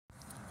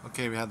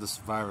Okay, we have the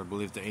Survivor, I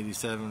believe the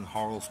 87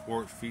 Haro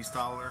Sport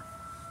Freestyler.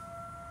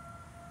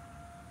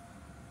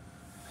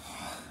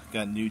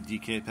 Got new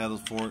DK pedals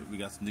for it. We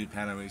got some new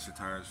Panda Racer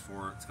tires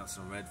for it. It's got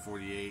some red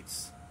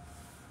 48s.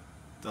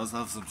 Does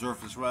have some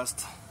surface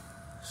rust.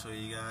 Show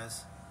you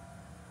guys.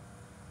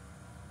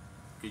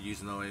 Could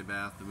use an OA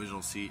bath. The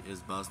original seat is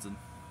busted.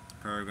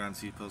 Paragon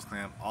seat post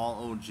clamp.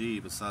 All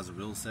OG besides the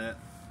real set.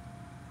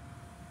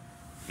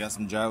 Got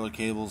some gyro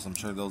cables. I'm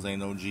sure those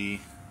ain't OG.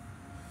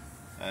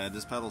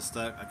 This pedal's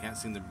stuck. I can't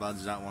seem to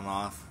budge that one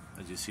off.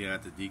 As you see, I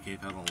got the DK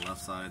pedal on the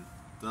left side.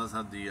 It does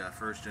have the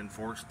first gen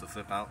forks, the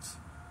flip outs.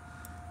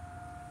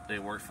 They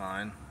work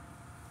fine.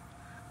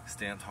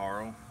 Stamped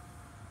Haro.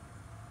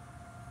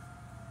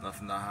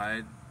 Nothing to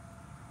hide.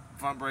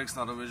 Front brake's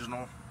not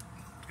original.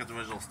 It's got the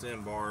original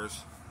stem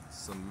bars.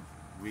 Some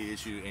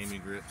reissued Amy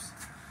grips.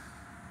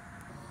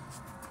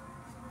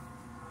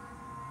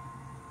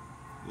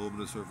 A little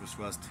bit of surface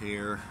rust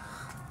here,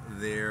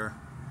 there.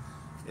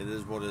 It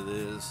is what it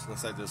is.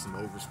 Looks like there's some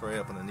overspray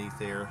up underneath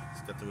there.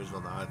 It's got the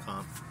original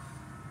icon.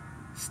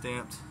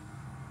 Stamped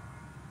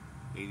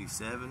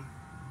 87.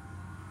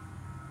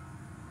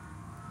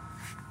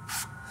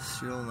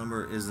 Serial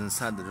number is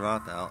inside the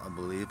dropout, I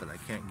believe, but I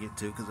can't get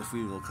to because the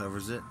free wheel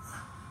covers it.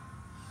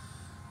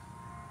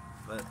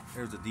 But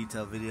here's a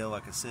detailed video.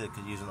 Like I said,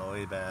 could use an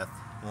OA bath.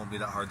 Won't be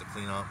that hard to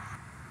clean up.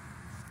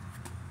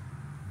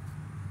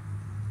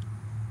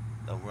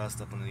 The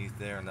rust up underneath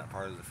there in that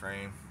part of the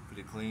frame,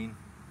 pretty clean.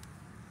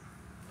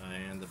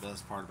 And the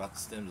best part about the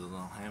stems are the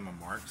little hammer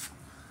marks,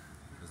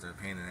 because they're a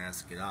pain in the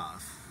ass to get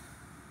off.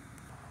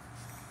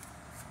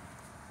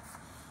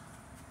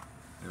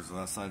 There's the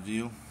left side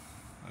view.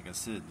 Like I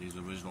said, these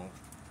are original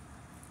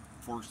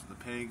forks of the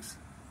pegs.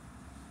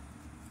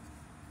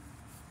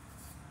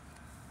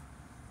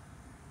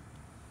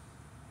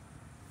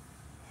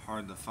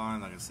 Hard to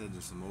find. Like I said,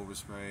 there's some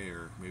overspray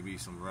or maybe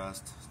some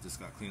rust. Just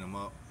got to clean them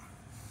up.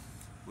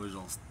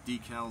 Original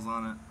decals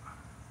on it.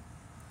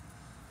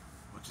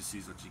 What you see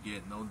is what you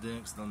get. No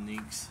dinks, no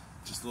neeks.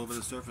 Just a little bit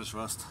of surface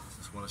rust.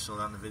 Just want to show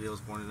that in the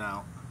videos, pointed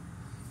out.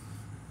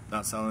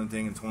 Not selling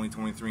anything in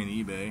 2023 on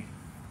eBay.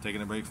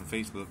 Taking a break from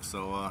Facebook,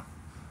 so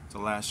it's a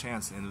last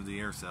chance, end of the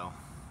year sale.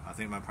 I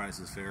think my price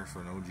is fair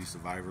for an OG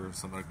Survivor,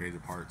 some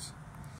upgraded parts.